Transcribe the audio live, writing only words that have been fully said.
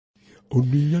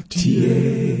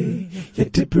Tie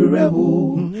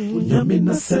yeteperewo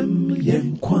nyamina sem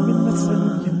yenkwa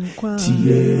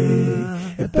tie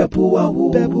epepo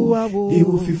wawo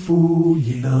iwofifu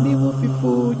yina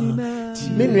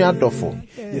Menu adofo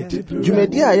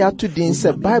Jumedi a ya to din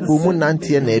se Bible mu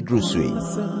nante na eduru so yi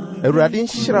Awurade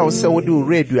nhyira wo se wo de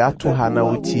radio ato ha na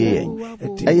wotie yen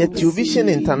Eye Television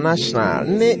International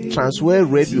ne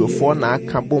Transworld Radio for na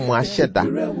aka bom ahyeda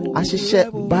ahyehye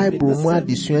Bible mu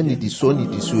adesua ni diso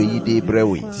yi de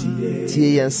brewe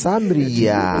tie yen samri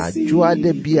ya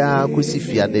juade bia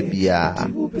kosifia de bia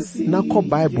na ko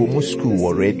Bible mu school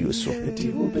wo radio so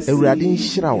Awurade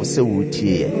nhyira wo se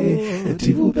wotie yen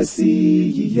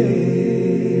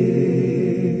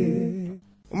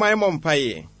My mom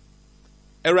paye.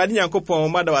 Awurade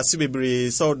Nyankopɔn mada wase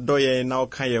bebre so doye na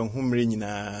oka ye humre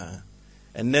nyina.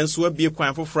 Ennenso abie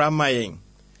kwan foforo ama yen.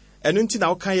 Enu nti na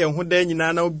oka ye ho da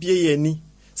nyina na obie ye ni.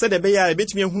 Se de be ya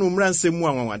ebetimi ehunu umra nsemu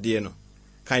anwanwade no.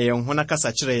 Ka ye ho na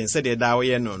kasa kire yen se de da wo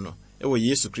ye no no. Ewo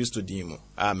Yesu Kristo din mu.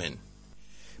 Amen.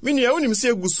 Minu ya unim se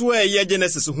egusu a ye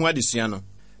Gyenesis ho adesua no.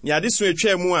 Ni adesu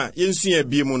etwa mu a yensu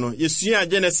abie mu no. Yesua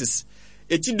Gyenesis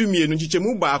eti dumienu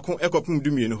nchichemu baako ekopum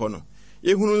dumienu ho no.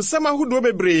 Yehunu nsama hudo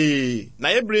bebre na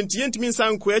yebre nti yentimi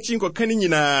nsanko achi nkokani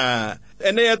nyina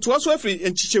ene yeto aso afri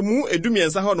nchichemu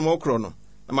edumiensa ho no mokro no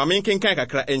na mamenkenkan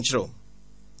kakra enkyerɛw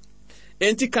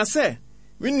enti kase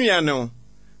winua no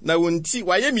na wonti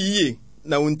wayemi yie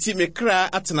na wonti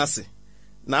mekra atenase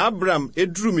na Abraham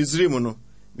eduru Misraim no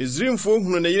Misraimfo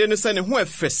hunu na yire ne sɛ ne ho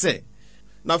efese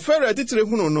na Pharaoh atitire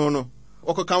hunu no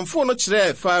okokamfo no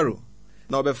kyerɛ Pharaoh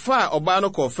na obefa oba no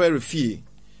kɔ Pharaoh fie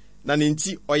na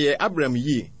nenti oye Abraham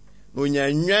yie no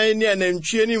nyanwan ne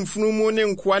anantwie ne mfunumu ne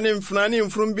nkoa ne mfuna ne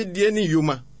mfurum bidie ne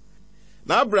yuma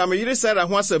na Abraham yire Sarah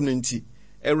ho asɛm nenti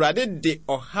Awurade de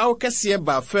ɔhaw kɛse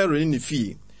ba Pharaoh ne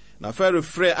fie na Pharaoh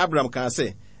frɛ Abraham kan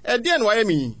sɛ ɛdeɛ no wayɛ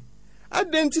mi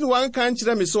adenti no wanka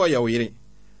nkyerɛ me sɛ ɔyɛ wo yere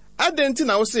adenti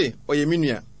na wo se ɔyɛ me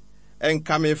nua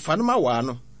ɛnka me fa no ma waa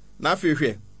no na afei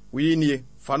hwɛ wo yi nie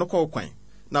fa no kɔ kwan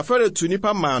na Pharaoh tu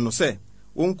nipa maa no sɛ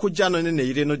wonkogya no ne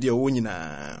yire no deɛ wo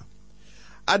nyinaa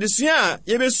adesua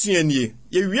yebesua nie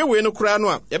yewie we no kra no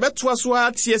a yebetoa so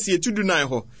atie se etudu nan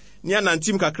ho ne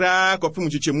anantim kakra kopum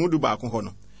chichemu du baako ho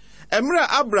no emra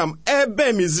Abraham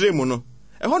ebe Misraim no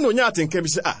eho no nya atenka bi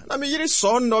se na me yire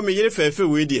so no me yire fefe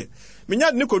we de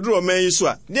menya ne koduru o man yi so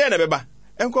a de na beba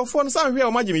enkofo no san hwe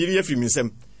o magye me yire afiri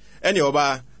minsem ene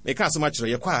oba me ka asoma kyerɛ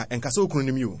ye kwa enkasa okunu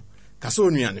nim yi kasa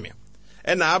onuane me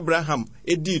ena Abraham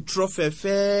edi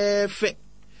trofefefe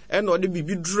ena ode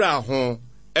bibi dura ho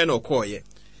ena okoye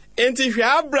enti hwe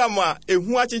Abraham a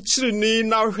ehu akyekyere ni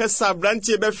na hwe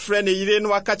sabrantie be frɛ ne yire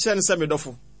no aka kyerɛ ne sɛ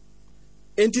medɔfo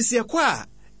enti se kwa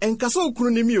enkasa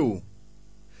okunu nim yi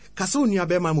kasa onua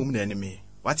be ma mum na eneme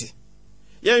wate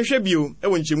ye nhwe bio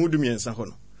ewo nkyemu dumiensa ho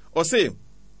no o se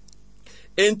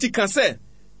enti kasa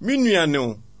minua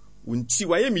ne wonti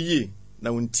waye miye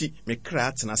na wonti mekra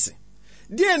atenase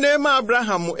die na ema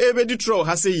Abraham ebedi tro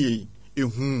ha se yi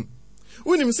ehu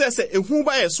unim se ehu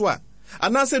ba yeso a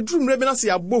anase durumre bi na se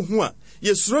yabɔ hu a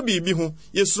yesuro bibi ho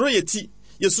yesuro yeti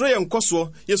yesuro ye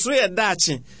nkoso yesuro ye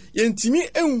daache yentimi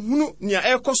enhunu nia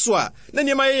ekoso a na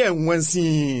niema ye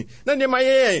nwansi na niema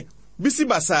ye bisi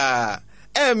basa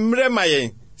emre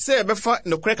maye se ebefa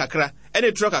nokre kakra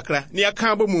ene tro kakra ni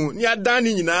aka bomu ni adan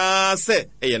ni nyina se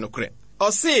eye nokre o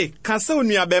se kasa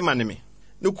onua be ma ne me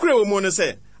nokre wo mu no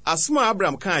se asma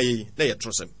Abraham kan yi na ye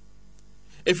trosem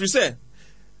efiri se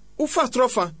ufa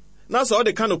trofa na so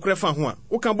de kan nokre fa ho a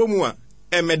uka bomu a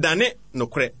emedane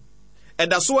nokre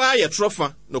edaso a ye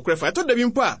trofa nokre fa eto da bi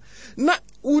mpo a na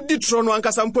udi tro no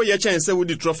ankasa mpo ye chense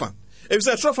udi trofa efiri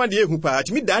se trofa de ehu pa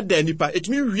atimi da nipa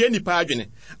etimi hwie nipa adwene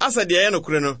asa de ye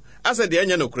nokre no asa de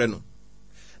enya nokre no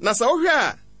na sa ohwe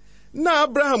a na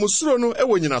Abraham suro no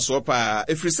ewo nyina so pa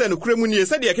efiri se nokre mu nie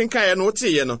se de kenkan ye no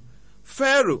otiye no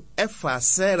Pharaoh efa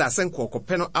Sarah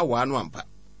senkokopɛ no awa no ampa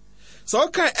so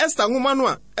kan Esther nwoma no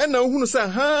a ɛna ohunu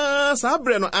sɛ ha sa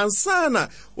abrɛ no ansa na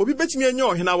obi betimi anya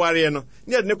ɔhena ware no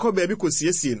ne yɛde ne kɔ baabi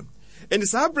kosiesie no eni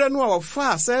sa abrɛ no a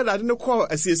wɔfa Sarah de ne kɔ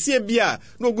asiesie bia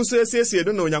na oguso asiesie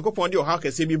no na Onyankopɔn de ɔha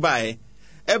kɛse bi bae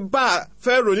ɛba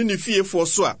Pharaoh ne fiefo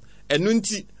so a ɛno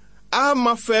nti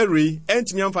ama Pharaoh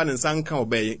entimi amfa ne nsa nka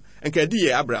ɔbɛye enka di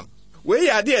yɛ Abraham we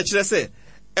yɛ ade ɛkyerɛ sɛ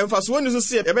ɛmfaso woni so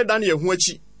se ɛbɛda ne yɛho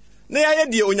akyi na ya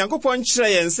de Onyankopɔn kyerɛ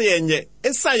yɛn sɛ yɛnyɛ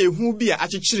esa yehu bi a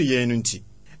akyekyere yɛn no nti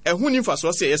ɛho ni mfa so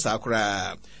sɛ yɛ saa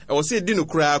koraa ɛwɔ sɛ di no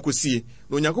koraa kosie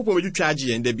na Onyankopɔn bedwitwa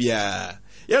agye yɛn da bia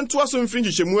yɛn to aso mfiri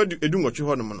nkyɛmu edu nwɔtwe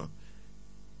hɔ nom no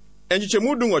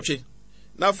nkyɛmu du nwɔtwe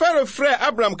na Pharaoh frɛ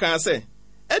Abraham kan sɛ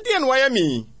ɛdeɛ no wayɛ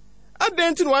mi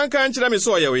adɛnti no wanka nkyerɛ me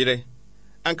sɛ ɔyɛ wo yere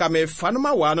anka me fa no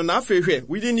ma wa no na afei hwɛ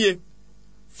widi nie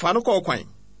fa no kɔ kwan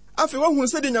afi wo hu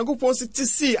sɛ de Nyankopɔn si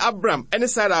tisi Abraham ene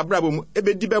Sara abrabom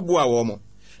ebedi beboa wo mo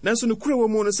nanso no kure wo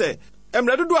mu no sɛ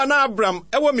emre dodo ana Abraham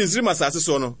ewo Misrim asase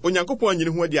so no Onyankopɔn nyine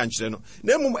ho adi ankyere no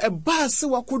na emum eba se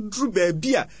wakoduru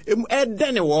baabi a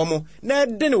edene wo mo na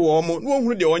edene wo mo no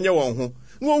hunu de onye won ho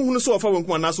no hunu so ofa won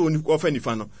kuma na so ofa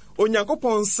nifa no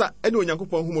Onyankopɔn sa ene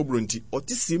Onyankopɔn hu mobronti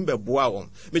otisim beboa won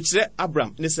me kire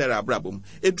Abraham ne Sara abrabom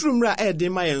eduru mra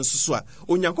eden ma yen susu a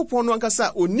Onyankopɔn no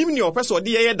ankasa onim ne opese ode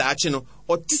ye daache no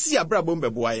otisi abrabom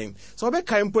beboa yen so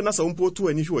obeka mpo na sa mpo to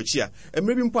ani hwe ochi a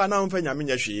emre bi mpo ana mfa nyame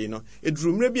nya hwe no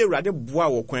eduru mra bi Awurade boa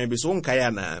wo kwan bi so nkae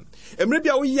ana emre bi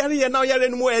a wo yare ye na wo yare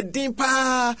no mo edin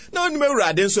pa na onim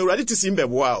Awurade nso Awurade tisim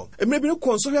beboa o emre bi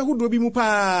konso hwe hodo bi mu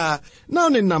pa na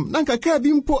onenam na nkaka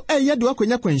bi mpo eye de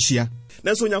wakonya kwanhia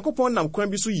nanso Onyankopɔn nam kwan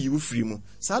bi so yi wo firi mu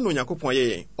saa na Onyankopɔn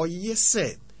yɛ ɔyɛ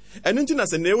sɛ ɛno nti na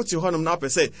sɛ na wote hɔnom na apɛ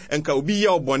sɛ enka obi yɛ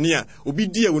ɔbɔne a obi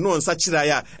die wo no nsa kyerɛ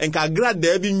ya enka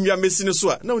agrada bi nwia mesi no so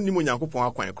a na onim Onyankopɔn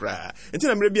akwan koraa nti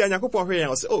na mmerɛ bi Onyankopɔn hwɛ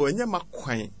yɛn sɛ ɛnyɛ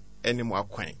makwan ɛne mo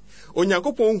akwan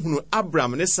Onyankopɔn hunu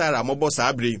Abraham ne Sara mɔbɔ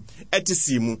saa bere ɛte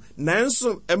si mu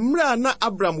nanso mmerɛ na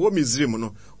Abraham wɔ Misrim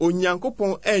no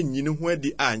Onyankopɔn anyi ne ho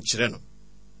adi ankyerɛ no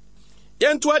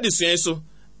yɛnto adesua so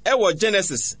ɛwɔ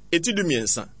Gyenesis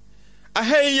etidumiensa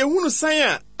ahai yehunu san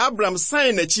a Abraham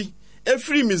san n'achi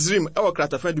efiri Misrim ɛwɔ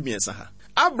kratafa dumiensa ha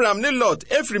Abraham ne Lot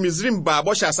efiri Misrim ba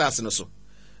bɔhyɛ asase no so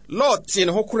Lot tie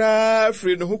ne ho koraa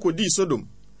firi ne ho kodi Sodom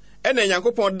ɛna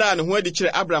Nyankopɔn daa ne ho adi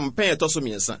kyerɛ Abraham pɛn ɛtɔ so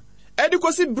miensa ɛde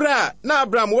kosi bra na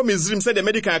Abraham wɔ Misrim sɛ de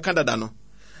medikan Canada no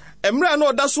emra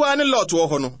na ɔda so a ne Lot wɔ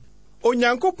hɔ no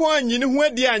Onyankopɔn anyi ne ho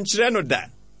adi ankyerɛ no da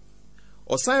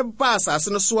ɔsan ba asase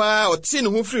no so a ɔte ne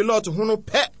ho firi Lot ho no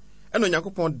pɛ ɛna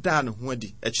Onyankopɔn daa ne ho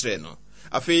adi ɛkyerɛ no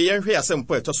afei yɛnhwɛ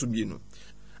asɛmpo ɛtɔ so bi no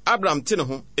Abraham te ne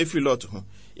ho efiri Lot ho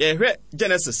yɛhwɛ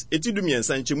Genesis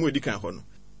etidumiensa nkyɛmu edi kan hɔ no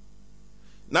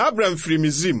na Abraham firi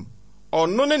Misrim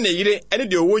ɔno ne yire ɛne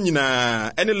de ɔwɔ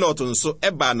nyinaa ɛne Lot nso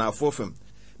ɛba na afofam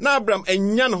na Abraham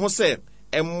anya ne ho sɛ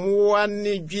ɛmoa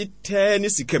ne dwetɛ ne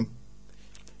sikam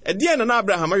ɛdeɛ na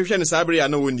Abraham ahwehwɛ ne saa bere ya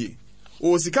na wɔni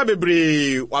o sika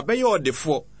bebree wabɛyɛ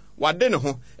ɔdefo wade ne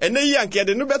ho ɛnɛ yi anke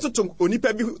de no bɛtoto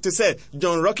onipa bi te sɛ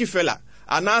John Rockefeller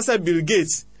anaasɛ Bill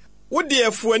Gates wode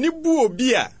ɛfo ani bu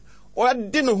obi a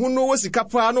wade ne ho no wɔ sika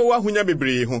paa no wɔ ahonya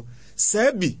bebree ho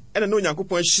saa bi ɛna na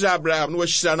Onyankopɔn hyira Abraham no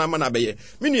wɔhyira na ama na bɛyɛ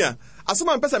menua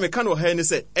asoma mpɛsɛ meka no ɔha ni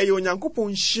sɛ ɛyɛ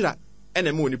Onyankopɔn hyira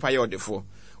ɛna ma onipa yɛ ɔdefo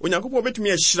Onyankopɔn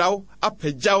betumi ahyiraw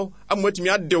apagyaw amatumi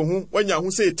ade ho wanya ho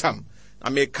sɛ etam na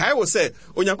mekae wo sɛ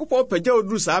Onyankopɔn pagyaw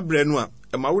duru saa brɛ no a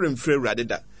ɛma wore mfiri Awurade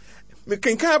da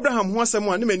mekenka Abraham ho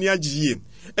asɛm a ne mani agye yie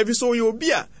ebi so yɛ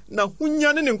obi a na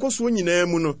hunya ne nkoso nyinaa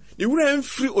mu no ne wura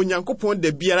mfiri Onyankopɔn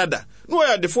da biara da na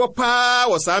ɔyɛ adefo paa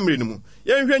wɔ saa mmere no mu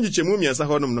yɛnhwɛ nyikyɛmu miɛnsa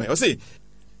hɔnom no ɔse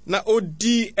na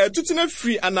odi atutu na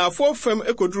firi anafo fam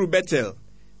ekoduru Betel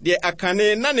de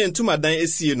akane na ne ntomadan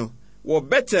esie no wɔ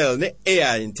Betel ne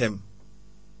Ai ntem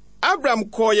Abraham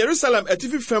kɔ Jerusalem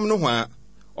atifi fam no ho a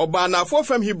ɔba anafo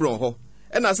fam Hebron hɔ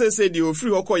ɛna sɛ de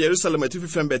ofiri hɔ kɔ Jerusalem atifi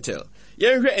fam Betel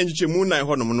yɛnhwɛ nyikyɛmu nan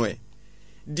hɔnom no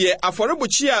de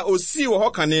afɔrebɔkyi a osi wɔ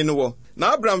hɔ kane no wɔ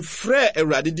na Abraham frɛ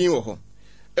Awurade din wɔ hɔ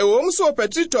ɛwɔ mu sɛ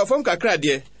ɔpɛtritɔ fam kakra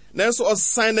deɛ nanso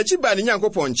ɔsan n'akyi ba ne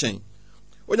Nyankopɔn nkyɛn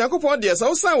Onyankopɔn deɛ sɛ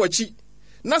wosan w'akyi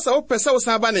na sɛ wopɛ sɛ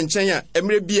wosan ba ne nkyɛn a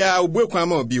emre biara obue kwan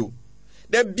ma obio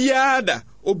da biara da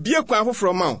obie kwan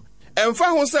foforɔ ma wo ɛmfa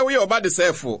ho sɛ woyɛ ɔba de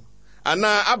sɛfo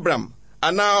ana Abraham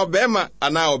ana ɔbɛma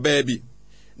ana ɔbaa bi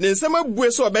ne nsɛm abue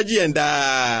sɛ ɔbɛgye yɛn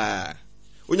daa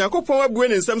Onyankopɔn abue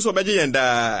ne nsɛm sɛ ɔbɛgye yɛn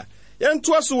daa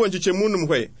yɛntoa so wɔ nkyekyɛmu num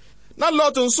hɔ na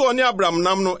Lot nso ɔne Abraham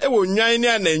nam no ɛwɔ nwan ne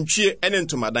anantwie ɛne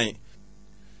ntomadan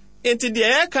enti deɛ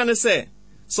yɛka ne sɛ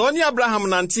ɔne Abraham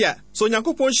nante a sɛ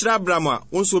Onyankopɔn hyira Abraham a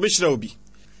wɔn nso obɛhyira obi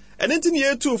ɛne nti ne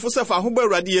yɛtuufo sɛ fa ahobɔ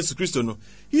Awurade Yesu Kristo no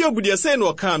Hiob deɛ sɛ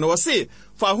no ɔka no wɔse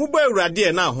fa ahobɔ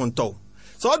Awurade na ahontɔ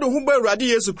sɛ ɔde ho bɔ Awurade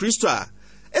Yesu Kristo a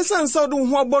ɛsan sɛ ɔde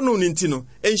ho abɔ no nti no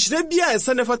enhyira bia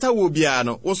ɛsɛ ne fata wɔ biara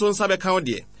no wɔn nso nsa bɛka wo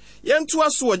deɛ yɛntoa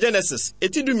so wɔ Genesis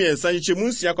etidumiensa nkyɛmu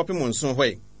nsia kɔpem nson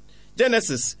hɔ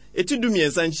Genesis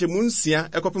etidumiensa nkyɛmu nsia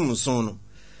ɛkɔpem nson no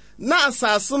na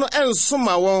asase no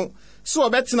ɛnsoma wɔn so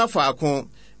ɔbɛtena faako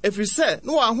ɛfiri sɛ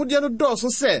no wɔ ahodeɛ no dɔɔso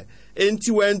sɛ enti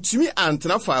wɔantumi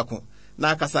antena faako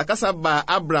na akasakasa ba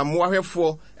Abraham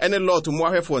mmoahwɛfoɔ ɛne Lot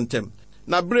mmoahwɛfoɔ ntɛm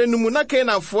na bere no mu na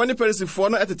Kanaanfoɔ ne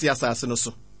Perisifoɔ no ɛtete asase no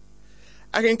so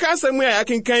akenka asɛm a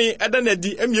akenkan ɛda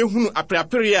n'adi ɛmiehunu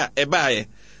apreapere a ɛbaeɛ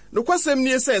nokwasɛm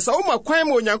nie sɛ sɛ woma kwan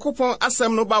ma Onyankopɔn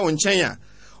asɛm no ba wo nkyɛn a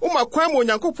woma kwan ma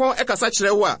Onyankopɔn ɛkasa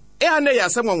kyerɛ wo a ɛha ne yɛ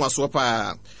asɛm nwanwasoɔ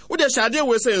paa wode hyɛ adeɛ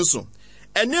wɔ sɛ nso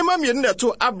ɛnneɛma mmienu na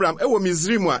ɛto Abraham ɛwɔ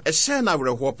Misrim a ɛhyɛ na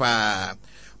awerɛhoɔ paa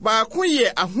baako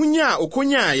yɛ ahonya a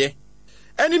okonyaayɛ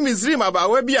Any Misrim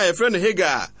about be a friend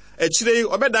Hagar, a chile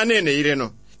or bedane ne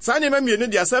ireno. Sani mamienu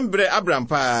di asembre Abram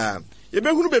pa.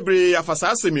 Yebehunu bebre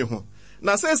afasasemi ho.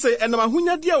 Na sese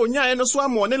enamahunya dia onya eno so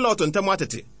amo ne lot ntem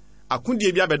atete.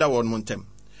 Akundie bia beda won montem.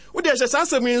 Wo de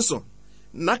hyesasemi nso.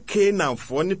 Na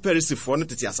Canaanfo ne Perisifo no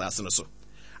tete asase no so.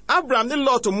 Abram ne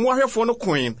Lot mmoahwefo no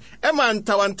koen. Ema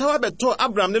ntawantawa beto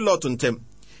Abram ne Lot ntem.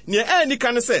 Ne ani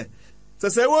kan se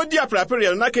sese wo di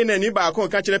aprapere na Canaan ni ba ko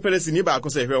ka kire Perisi ni ba ko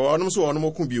se hwe wonom so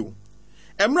wonom ku biu.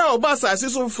 Emra oba asase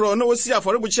so fro na osi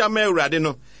aforebuchi ama Awurade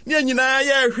no. Ne nyina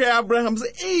ya hwe Abraham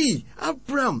se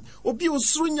Abram obi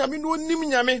osuru nyame no onim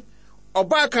nyame.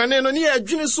 Oba kane no ne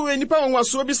adwene so enipa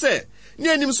wonwaso bi se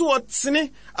ne anim so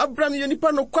wotene Abram ye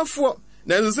nipa no kwafo.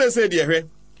 Na nse de hwe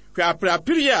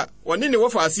aprapiri a woni ne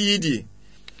wofa ase yidi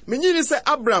menyiri se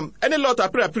Abram ene Lot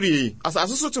aprapiri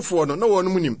asase so tefo no na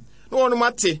wonum nim na wonum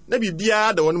ate na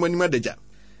bibia da wonum anim adagya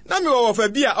na me wofa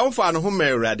bia onfa no ho ma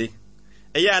Awurade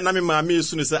eya na me ma me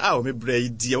su ne se me bra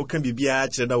idi wo kan bibia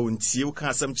kire da wontie wo kan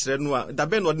asem kire no a da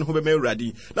be no de ho be ma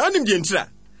Awurade na onim de ntira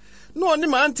na oni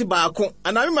ma anti baako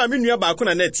ana me ma me nua baako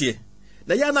na netie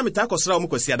na ya na meta akosra wo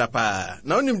mkosi ada pa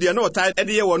na onim de na ota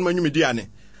ede ye wonum anwumidi ane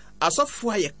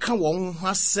asofo aye ka won ho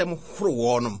asem horo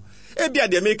wonom ebia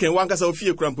de make wankasa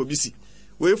ofie krampo bisi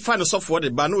we fa no sofo de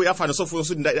ba no we afa no sofo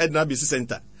so na bisi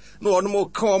center no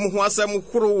onom ka won ho asem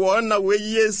horo won na we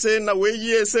yese na we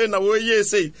yese na we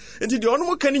yese enti de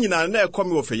onom ka ni nyina na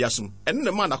ekomi wo feyasum ene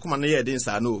ne ma na koma na ye de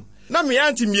nsa no na me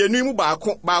anti mienu mu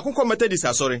baako ko metadis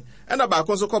asore ena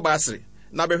baako so ko basre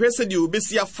na behwese de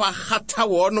obesi afa hata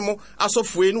wonom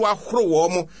asofo enu ahoro wo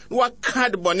mo na wa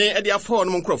card bone e de afa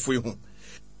wonom nkrofo hu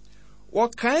wo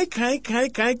kai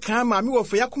ma mi wo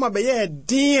fa yakoma be ye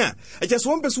din a eje so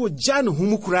won beso gya no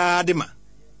humu kura de ma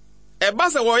e ba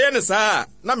se wo ye ne saa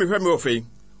na me hwe me wo fa yi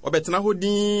obetena ho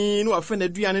din no afa na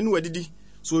duane no wadidi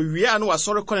so wiea no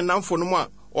wasore kone namfo no mu a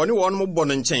oni wo no bo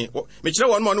no nchen me kire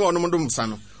wo no oni wo no dum sa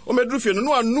no o medru fie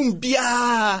no anum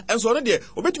bia enso no de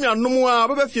obetumi anum a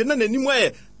baba fie na nanim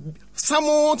aye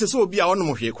samo te so bia wo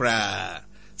no hwe kura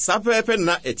sapepe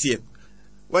na etie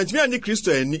wantimi ani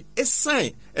Kristo ani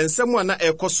esan ensemu ana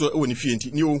ekoso woni fie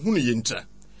nti ni ohunu ye ntra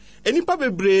enipa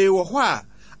bebre wo ho a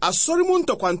asori mu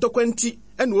ntokwanti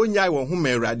ene onyai wo ho ma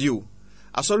Awurade o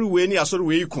asori we ni asori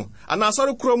we iku ana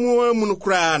asori kromu mu no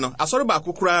kura no asori ba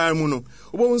kokura mu no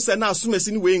obo nse na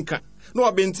asomasi ni we nka na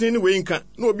obentini ni we nka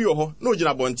na obi wo ho na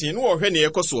ogina bontin na wo hwe ne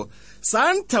ekoso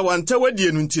santa wanta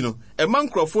wadie nu nti no ema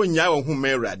nkrofo nyai wo ho ma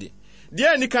Awurade de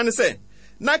ani kan se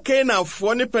na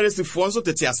Canaanfo ne Perisifo nso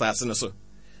tete asase no so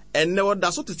enne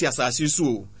woda so tete asase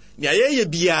so ni ayeye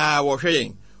bia wo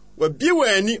hwe wa bi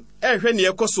wani ehwe ne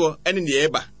ekoso ene ne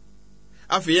eba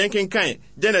afi yenkenkan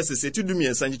Gyenesis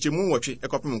etudumien sanchichemu nwotwe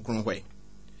ekopem nkron hwe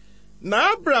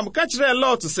na Abram ka kire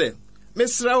Lot se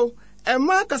mesrawo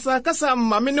ema kasa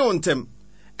mame ne ontem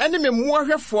ene me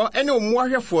muahwefo ene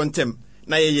omuahwefo ontem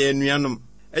na yeye anuanom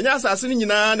enya asase ni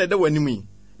nyina na da wanimu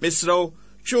mesrawo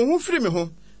twe ho firi me ho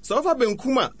so ofa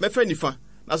benkum a mefa nifa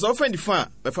na so ofa nifa a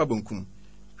mefa benkum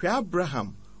hwe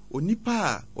Abraham onipa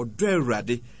a odo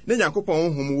Awurade na Yakobon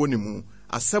honhom woni mu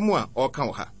asɛm a ɔka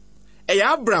wo ha ɛyɛ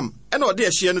Abram ɛna ɔde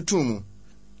ɛhye no tum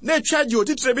na etwaje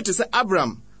otitire bi te sɛ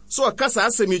Abram so ɔkasa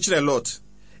asɛm yi kyerɛ Lot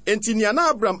enti nia na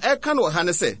Abram ɛka no ha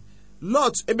ne sɛ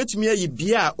Lot ebetumi ayi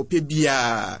bia a opɛ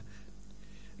bia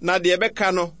na de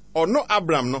ɛbɛka no ɔno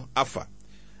Abram no afa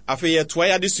afei yɛtoa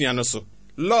yɛ adesua no so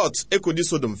Lot ekodi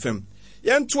Sodom fam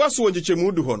yɛntoa so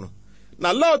wɔgyekyɛmu du hɔ no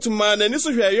na Lot ma n'ani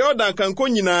so hwɛ Yordan kanko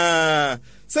nyinaa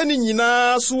sɛ ne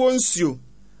nyinaa so wɔ nsuo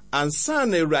ansa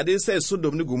na Awurade sɛ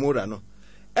Sodom ne Gomora no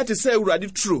ɛte sɛ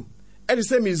Awurade turo ɛte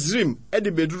sɛ Misrim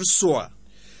ɛde beduru so a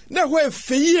na hɔ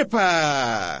efeyie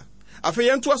paa afei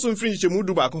yɛntoa so mfiri nkyɛmu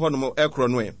du baako hɔ no ɛkorɔ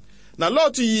no na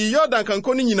Lot yi Yordan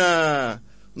kanko no nyinaa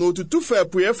na otutu fa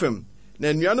apuei fam na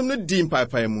anuanom no di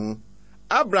mpaapae mu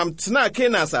Abram tena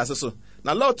Canaan asase so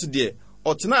na Lot de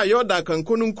ɔtena Yordan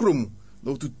kanko no nkurom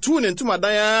na otutu ne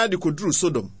ntomadan de koduru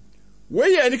Sodom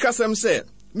wei yɛ anikasɛm sɛ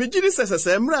megiri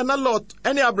sɛsɛsɛ mra na Lot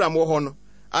ɛne Abram wɔ hɔ no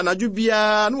anadwo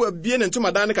bia na wabie ne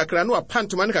ntomadan ne kakra na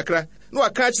wapantoma ne kakra na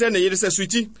waka kyerɛ ne yere sɛ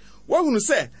suiti wɔhunu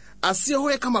sɛ aseɛ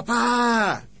hɔ yɛ kama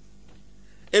paa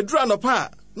eduru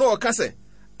anɔpa na wɔka sɛ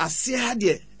aseɛ ha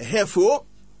deɛ ɛhɛfo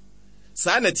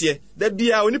saa nɛteɛ da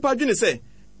bia onipa dwene sɛ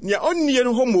nea ɔnnie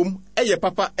no hɔ mmom ɛyɛ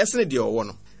papa ɛsene deɛ ɔwɔ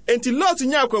no enti Lot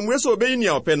nya akwamue sɛ ɔbɛyi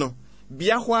nea ɔpɛ no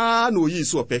bia hwa na oyi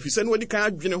so ɔpɛ fi sɛ na wɔdi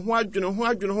kan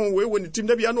adwene ho wei wɔ ne tim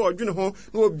da bia na ɔdwene ho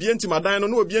na obie ntimadan no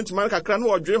na obie ntiman kakra na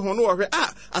ɔdwene ho na ɔhwɛ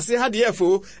ase ha deɛ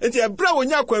ɛfo enti ɛbra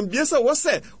wonya akwambie sɛ wɔ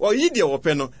sɛ ɔyi deɛ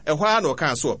wɔpɛ no ɛhwa na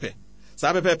ɔka so ɔpɛ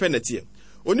saa pɛpɛpɛ na tie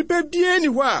onipa bia ni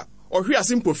hɔ a ɔhwe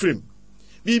ase mpofrim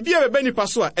bibia bebe nipa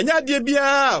so a enya de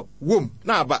bia wom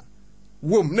na aba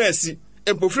wom na asi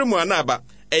empofre mu na aba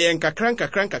eyen kakran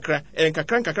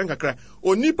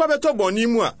onipa beto boni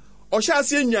mu a ohya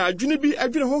ase nya adwene bi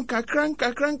adwene ho kakran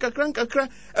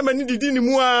amani didi ni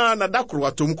mu a na dakoro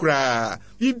atom kura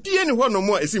bibia ni ho no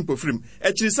mu a esi mpofrim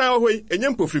ekirisan hoyi enye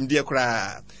mpofrim de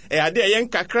kura ade eyen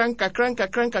kakran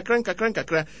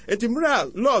etimra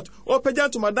Lord opagya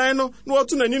ntomadan no na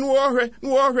wotu nani no wohwe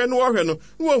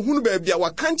no hunu ba bia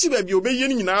wakanchi ba bia obeyi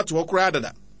ni nyina ato kura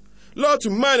dada Lord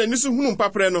man ani so hunu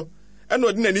mpapre no ena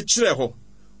odi nani kire ho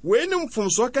we ni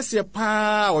mfomso kase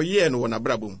pa oye no na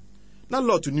brabom na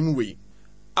Lord nim we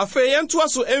afa yento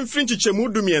aso emfiri nchichemu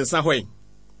dumiensa hoy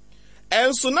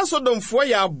enso na sodomfo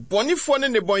ya bonifo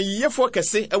ne bonyefo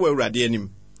kese ewa Awurade anim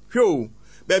hwo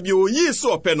baby oyi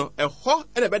so ope no eho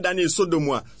ene beda na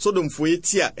sodomu a sodomfo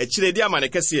etia ekiredi amane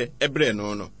kese ebre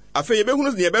no afa ye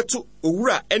behunu ne beto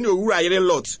owura ene owura ayere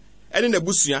Lot ene na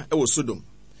busua ewo Sodom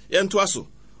yento aso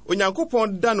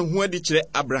Onyankopɔn da no ho adi kire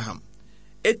Abraham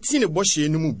eti ne bɔhye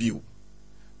enum biu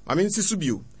mame nsisu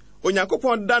biu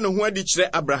Onyankopɔn da no ho adi kire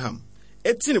Abraham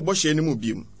eti ne bɔhye enum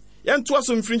biu yento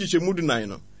aso mfiri nchichemu du nan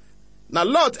no na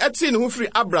Lot eti ne ho firi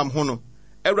Abraham ho no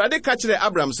Awurade ka kire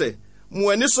Abraham sɛ mo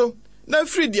ani so na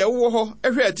firi de wo ho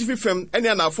ehwe atifi fam ene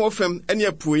anafo fam ene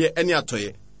apuoye ene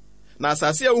atoye na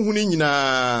asase a wohunu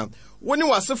nyinaa woni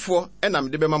wasefo enam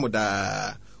de bema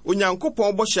moda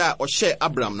Onyankopɔn bɔhye a ɔhye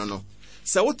Abraham no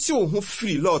sɛ wote wo ho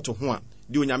firi Lot ho a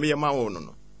de onyame yema wo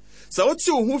no sɛ wote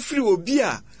wo ho firi obi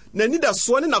a n'ani da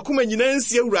so ne nakoma nyinaa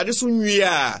nsi Awurade so nwie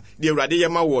a de Awurade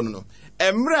yema wo no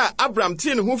emre a Abraham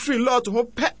tie ne ho firi Lot ho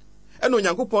pɛ ene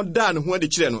Onyankopɔn da ne ho adi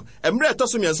kire no emre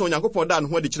etoso mienso Onyankopɔn da ne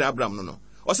ho adi kire Abraham no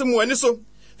ose mo ani so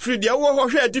firi de wo ho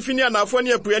hwe atifi ni anafo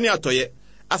ne apuye ne atoye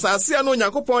asase a no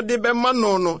Onyankopɔn de be ma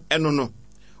no eno no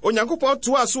Onyankopɔn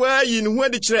to aso ayi ne ho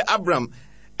adi kire Abraham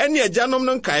ene agyanom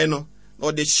no nkae no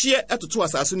o de hye etoto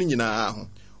asase no nyinaa ho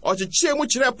o kyekye mu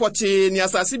kire pɔte ni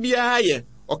asase bia ye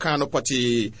o kan no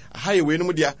pɔte ahaye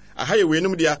weenum dia ahaye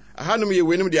ahanum ye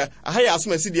weenum dia ahaye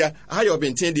asomasi dia ahaye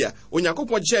obenten dia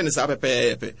Onyankopɔn gye ne sa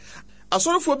pepepe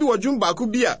asorofo bi wodwum baako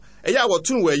bi a eya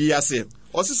wotun wa yi ase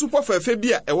osisu pɔfafe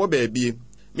bi a ewo baabie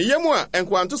meyemu a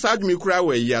enkwanto sa adwumi kura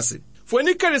wa yi ase fo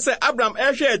ni kare sɛ Abraham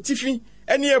ehwe atifi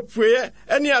ene apuye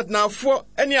ene adnafo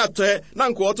ene atoe na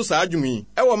nko oto sa adwumi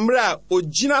ewo mre a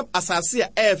ogina asase a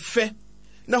efe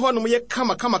na honom ye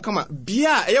kama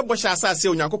bia eye bɔhye asase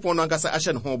Onyankopɔn no ankasa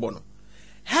ahye ne ho bɔ no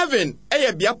heaven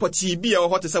eye bia pɔti bia wo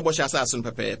hote sɛ bɔhye asase no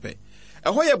pepepe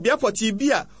eho ye bia pɔti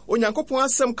bia Onyankopɔn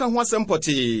asɛm ka ho asɛm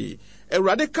pɔti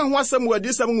Awurade ka ho asɛm wadi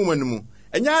asɛm ngumanumu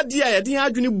enya ade a yɛde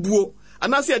adwene buo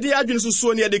anase yɛde adwene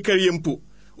susuo ne yɛde kariye mpo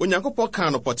Onyankopɔn ka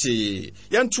no pɔte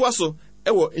yɛnto aso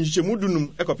ewo nhyemu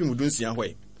dunum ekopim dunsia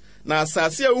hoy na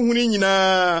asase a wohunu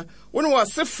nyinaa woni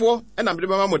wasefo na mede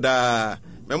bema moda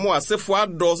memo asefo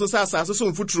ado so asase so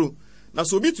mfuturo na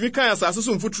so obitumi kan asase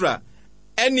so mfuturo a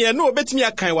ene na obetumi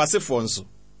akan wasefo nso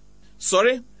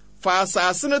sorry fa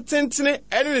asase no tentene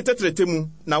ene ne tetretemu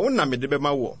na wona mede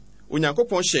bema wo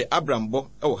Onyankopɔn hye Abraham bɔ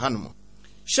ewo hanom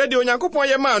hye de Onyankopɔn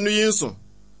ye ma anu yi nso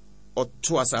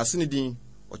ɔto asase ne din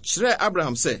ɔkyerɛ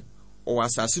Abraham sɛ ɔwɔ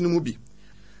asase no mu bi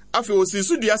afi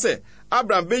osisu dua sɛ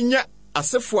Abraham benya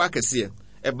asefo akese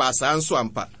eba saa nso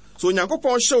ampa so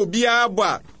Onyankopɔn hye obiara bɔ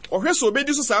a ɔhwɛ so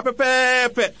obedi so saa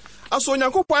pepepe aso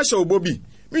Onyankopɔn ahye obobi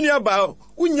menua ba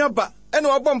unya ba ene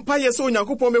wabɔ mpa ye sɛ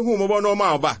Onyankopɔn mehu mobɔ no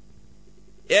ma oba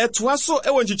etoa so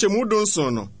ewo nchichemu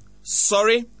donso no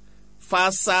sorry fa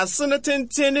asase no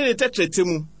tenten ne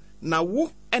tetretemu na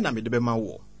wo ena mede bema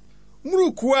wo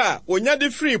muruku a onya de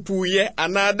free puye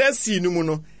anada si no mu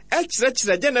no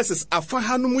ekyerɛkyerɛ Gyenesis afa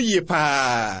hanom yie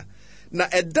paa na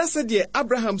ɛdase de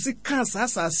Abraham si ka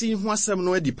asase ho asɛm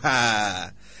no adi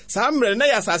paa saa mmerɛ na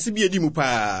yɛ asase bi edi mu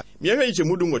paa mehwɛ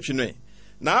yikyɛmu du nwɔtwe no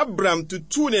na Abraham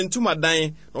tutu ne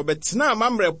ntomadan na ɔbɛtena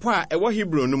amammerɛ po a ɛwɔ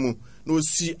Hebron no mu na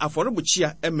osi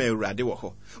afɔrebukyia ɛma Awurade wɔ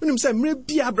hɔ onim sɛ mmerɛ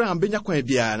bi Abraham benya kwan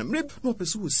biara na mmerɛ na ɔpɛ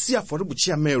sɛ osi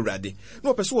afɔrebukyia ma Awurade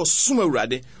na ɔpɛ sɛ ɔsom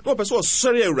Awurade na ɔpɛ sɛ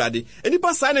ɔsɔre Awurade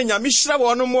enipa saa na Nyame hyira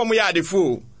wɔn no mo yɛ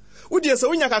adefo wodi sɛ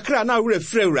wonya kakra na awura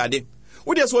frɛ Awurade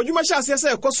wodi sɛ odwuma hyɛ ase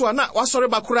sɛ ɛkɔso na wasɔre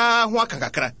bakora ho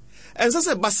akakakra ense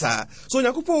se basa so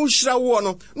Onyankopɔn uhyira wo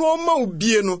no na ɔma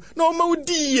ubie no na ɔma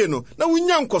udiye no na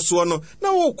wonya nkoso no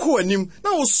na wo kɔ anim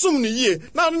na wo som no yie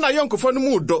na yonkofo no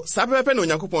mu dɔ saa pepe na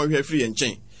Onyankopɔn hwɛ firi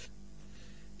nkyɛn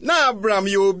na Abraham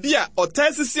ye obi a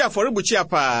ɔtaisisi afɔrebuchi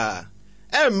apa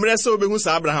emre se obehu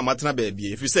sa Abraham atena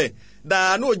baabie fi se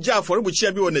da na ogya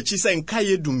afɔrebuchi bi wɔ n'akyi se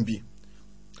nkaye dumbi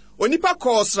onipa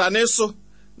kɔsra ne so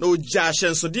na ogya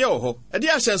ahyɛnsode wɔ hɔ ɛde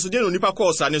ahyɛnsode na onipa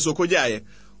kɔsra ne so kogyae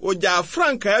ogya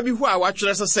franka bi ho a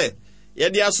watwerɛ se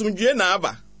yɛde asomdwie na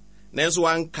aba nanso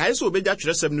wankae so obegya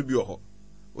twerɛsɛm no bi wɔ hɔ.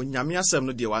 Onyame asɛm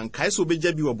no de wankae so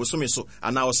obegya bi wɔ bosome so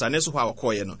ana osane so hɔ a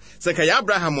wɔkɔɔyɛ no. Sɛ ka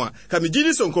Abraham a ka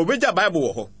megidi so nko obegya Bible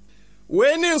wɔ hɔ.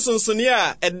 Wei ne nsonsone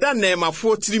a ɛda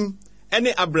nɛɛmafo tirim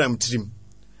ɛne Abraham tirim.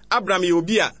 Abraham yɛ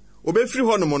obi a obefiri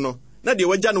hɔ nom no na de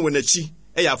wagya no wɔ n'akyi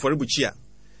ɛyɛ afɔrebukyia.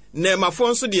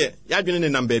 Nɛɛmafo nso de yɛadwene ne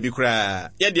nam baabi koraa.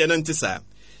 Yɛde no nte saa.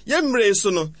 Yɛmmerɛ so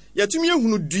no yɛtumi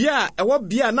ehunu dua a ɛwɔ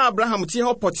bia na Abraham tie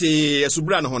hɔ pɔtee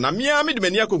asubra no ho na mea me de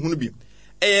mani akɔhunu bi.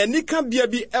 Ɛyɛ nika bia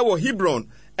bi ɛwɔ Hebron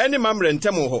ɛne Mamre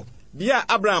ntam hɔ. Bia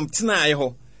Abraham tenae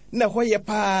hɔ. Na hɔ yɛ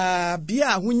paa bia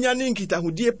ahonya ne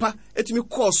nkitahodie pa etumi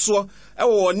kɔɔ so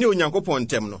ɛwɔ ne Onyankopɔn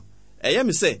ntam no. Ɛyɛ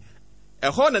me sɛ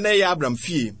ɛhɔ na ɛyɛ Abraham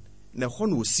fie na ɛhɔ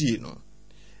no osie no.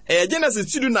 Ɛyɛ Gyenesis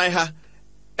 2:9 ha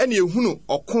ɛne ehunu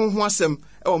ɔkon ho asɛm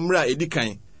ɛwɔ mmra edi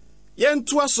kan.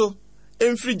 Yɛntoa so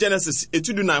emfiri Gyenesis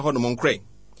 2:9 hɔ no monkrɛ.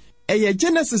 Ɛyɛ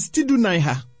Gyenesis 2:9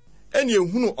 ha ɛne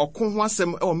ehunu ɔkon ho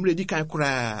asɛm ɛwɔ mmra edi kan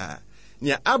koraa.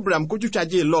 Nea Abraham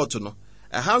kotwitwagye Lot no.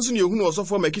 Ɛha nso ne ehunu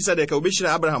ɔsɔfo Melkisedek a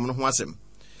obehyira Abraham no ho asɛm.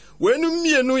 Wenu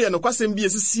mienu yɛ no kwasɛm bi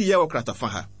esisi yɛ wɔ kratafa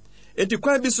ha. Enti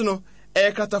kwan bi so no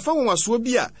ɛyɛ kratafa nwaso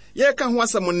bi a yɛka ho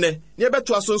asɛm nnɛ ne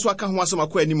yɛbɛto aso nso aka ho asɛm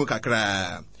akɔ anim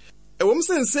kakraa. Ɛwɔ m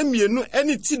sɛ nsɛm mienu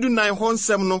ɛne 2:9 hɔ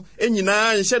nsɛm no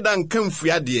nyinaa nhyɛ da nka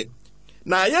mfuadeɛ.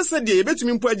 Na ayɛ sɛ deɛ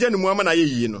yɛbɛtumi mpo agya no mu ama na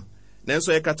yɛyie no.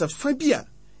 Nanso yɛ kratafa bi a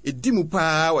ɛdi mu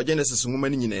paa wɔ Genesis nwoma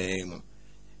no nyinaa mu.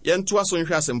 Yɛnto aso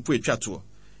nhwɛ asɛm po etwa to.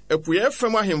 Ɛpuɛ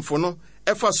fam ahemfo no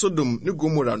ɛfa Sodom ne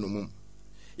Gomora no mu.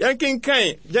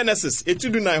 Yɛnkenkan Genesis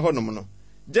 2:9 hɔ nom no.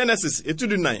 Genesis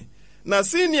 2:9. Na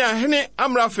Sinia hene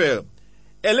Amrafel,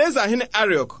 Eleza hene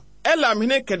Ariok, Elam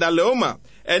hene Kedaleoma,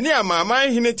 ɛne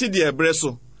Amaman hene Tidie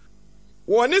Breso.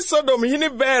 Wɔne Sodom hene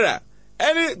Bera,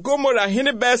 ɛne Gomora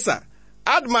hene Besa,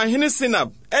 Adma hene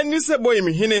Sinab, ɛne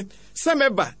Seboim hene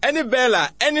Semeba, ɛne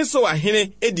Bela, ɛne Soa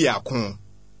hene edi ako.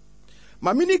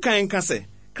 Mamini kan kase,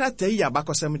 krata yi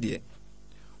abakɔsɛm deɛ.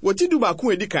 Wɔti du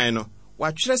baako edi kan no,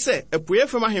 wɔatwerɛ sɛ apuɛ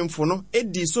fam ahemfo no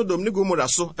edi Sodom ne Gomora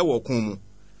so ɛwɔ ɔko mu.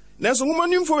 Nanso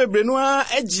ngumonimfo bebre no a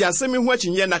agye asɛm ho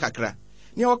akyinye na kakra.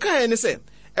 Nea ɔkae ne sɛ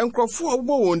enkrɔfo a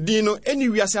wɔbɔ wɔn din no eni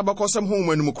wiase abakɔsɛm ho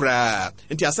mu anum koraa.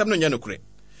 Enti asɛm no nyɛ no korɛ.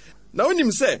 Na onim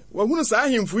sɛ wɔhunu saa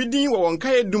ahemfo din wɔ wɔn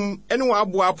kae dum ɛne wɔn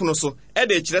aboa apono so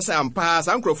ɛde kyerɛ sɛ ampa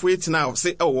saa nkrɔfo etena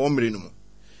ase ɛwɔ wɔn mmere no mu.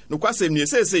 No kwasɛm nie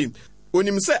sɛ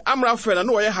onim sɛ Amrafel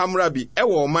na wɔyɛ hamra bi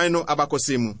ɛwɔ ɔman no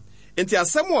abakɔsɛm mu. Enti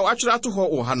asɛm a wɔatwerɛ ato hɔ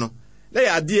wɔ ha no na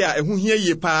yɛ ade a ɛho hia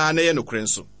yie paa na yɛ no korɛ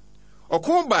nso.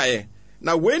 Ɔko bae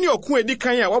na wei ni ɔko edi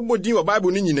kan a wɔbɔ din wɔ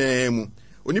Bible no nyinaa mu.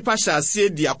 Onipa hyɛ ase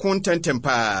di ako ntɛntɛm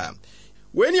paa.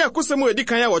 Wei ni akosɛm edi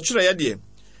kan a wɔtwerɛ yɛ deɛ.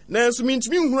 Nanso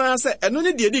mintimi nhura sɛ ɛno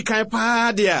ne deɛ edi kan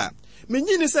paa deɛ a.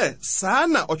 Menyi ne sɛ saa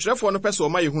na ɔtwerɛfoɔ no pɛ sɛ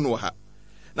ɔma yɛhu no wɔ ha.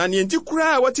 Na ne enti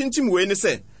kura a wɔtintim wei ne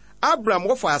sɛ Abraham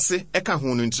wɔfa ase ɛka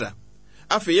ho no ntira.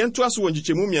 Afei yɛnto aso wɔ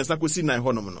nkyekyɛmu mmiɛnsa kosi 9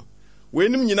 hɔ nom no. Wei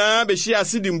nim nyinaa behyia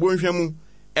ase di mbɔnhwɛ mu.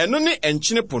 Ɛno ne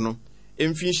ɛnkyene po no.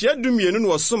 Mfinhyia 12 no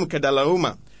wɔsom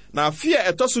Kedalaoma. Na afia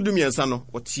ɛtɔso 12 no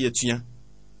wɔte atua.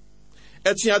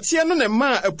 Atuateɛ no ne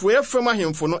ma apuɛ fam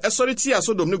ahemfo no ɛsɔre tia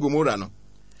Sodom ne Gomora no.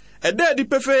 Ɛda di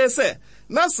pefee sɛ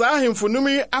na saa ahemfo no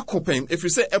mi akopɛn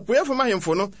efisɛ apuɛ fam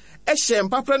ahemfo no ɛhyɛ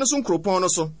mpapra no so nkropɔn no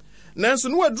so. Nanso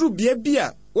no waduru bia bi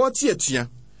a wɔte atua.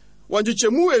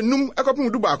 Wɔgyekyɛmu enum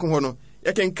ɛkɔpem du baako hɔ no.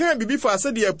 Yɛkenkan bibi fa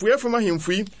sɛ de apuɛ fam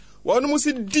ahemfo yi wɔn mu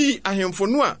si di ahemfo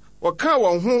no a wɔka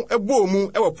wɔn ho ɛbɔ mu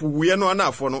ɛwɔ powuye no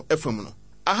anafo no ɛfam no.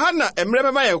 Aha na emre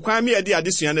bɛma yɛ kwan me adi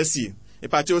adesua na sie.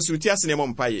 Ipate osuti ase ne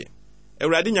mompaye.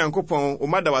 Awurade Nyankopɔn o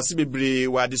mada wase bebree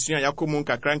wɔ adesua yakomu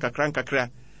nkakra.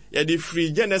 Yɛde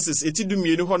free Genesis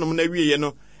 2:2 hɔnom na wieye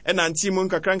no ɛna ntimu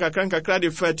nkakra de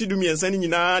fa 2:3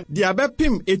 nyinaa de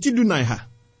abɛpem 2:9 ha.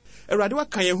 Awurade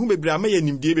waka yɛn ho bebree ama yɛ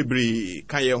nimdie bebree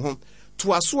ka yɛn ho.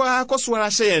 Toasoa kɔsoara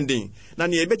hyɛ yɛn den na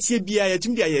ne yɛbɛtie bia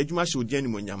yɛtumi de ayɛ adwuma hyɛ odian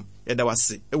nimonyam. Yɛda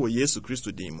wase ɛwɔ Yesu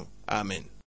Kristo din mu. Amen.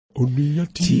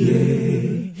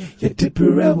 Tie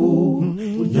yetipirebo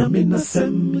unyamina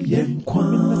sem yenkwa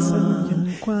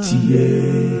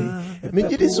tie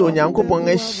Megidi so Onyankopɔn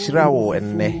ahyira wo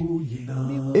enne.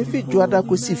 Efi juada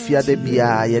kosi fiade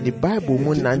bia ye de Bible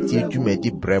mu nante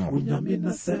adwumadi brɛmo.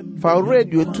 Fa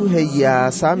radio tu ha ya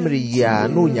samri ya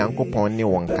no Onyankopɔn ne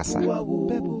won kasa.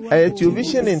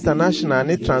 Television International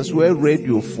ne Transworld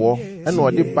Radio fo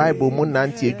ɛna ɔde Bible mu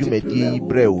nante adwumadi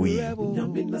brɛwo.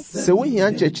 Se wo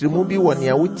hia nkyerɛkyerɛmu bi wɔ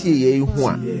nea wotie yɛ hu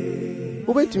a.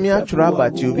 Wobɛtumi atwerɛ aba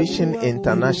Television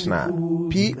International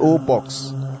PO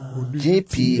Box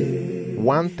GP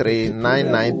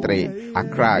 13993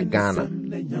 Accra, Ghana.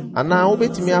 Ana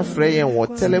wobɛtumi afrɛ yɛn wɔ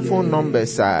telephone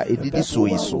numbers a edidi so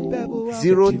yi so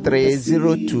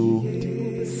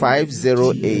 0302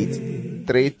 508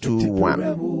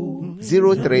 321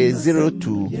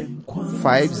 0302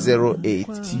 508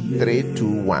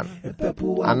 321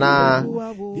 ana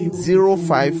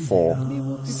 054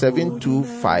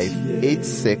 725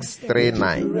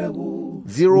 8639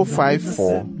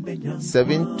 054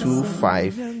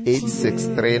 725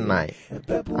 8639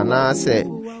 ana say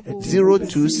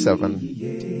 027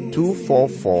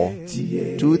 244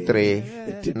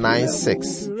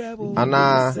 2396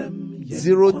 ana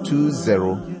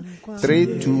 020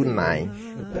 329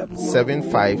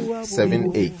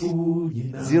 7578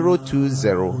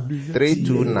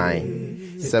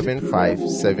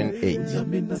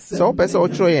 020-329-7578. So person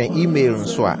ochro yen email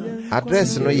nso a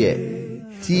address no ye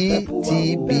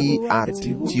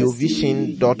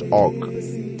ttb@theovision.org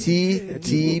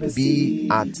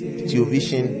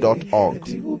ttb@theovision.org.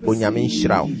 Onyame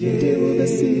nhyira wo.